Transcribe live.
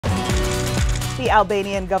The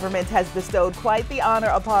Albanian government has bestowed quite the honor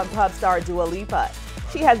upon pop star Dua Lipa.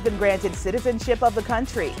 She has been granted citizenship of the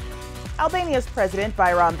country. Albania's President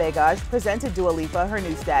Bajram Begaj presented Dua Lipa her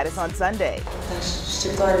new status on Sunday.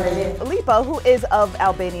 Lipa, who is of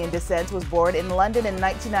Albanian descent, was born in London in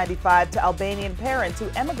 1995 to Albanian parents who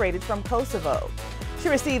emigrated from Kosovo. She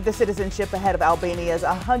received the citizenship ahead of Albania's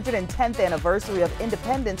 110th anniversary of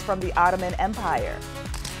independence from the Ottoman Empire.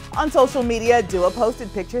 On social media, Dua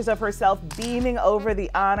posted pictures of herself beaming over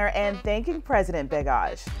the honor and thanking President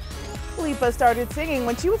Begaj. Lipa started singing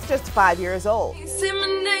when she was just 5 years old.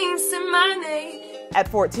 At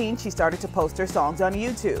 14, she started to post her songs on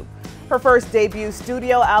YouTube. Her first debut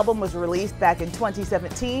studio album was released back in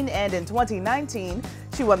 2017, and in 2019,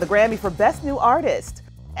 she won the Grammy for Best New Artist.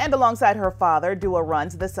 And alongside her father, Dua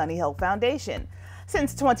runs the Sunny Hill Foundation.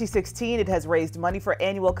 Since 2016, it has raised money for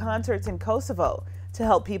annual concerts in Kosovo to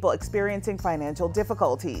help people experiencing financial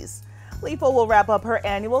difficulties. Lipa will wrap up her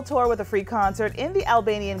annual tour with a free concert in the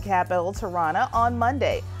Albanian capital, Tirana, on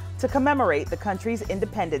Monday to commemorate the country's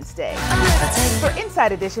Independence Day. For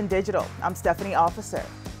Inside Edition Digital, I'm Stephanie Officer.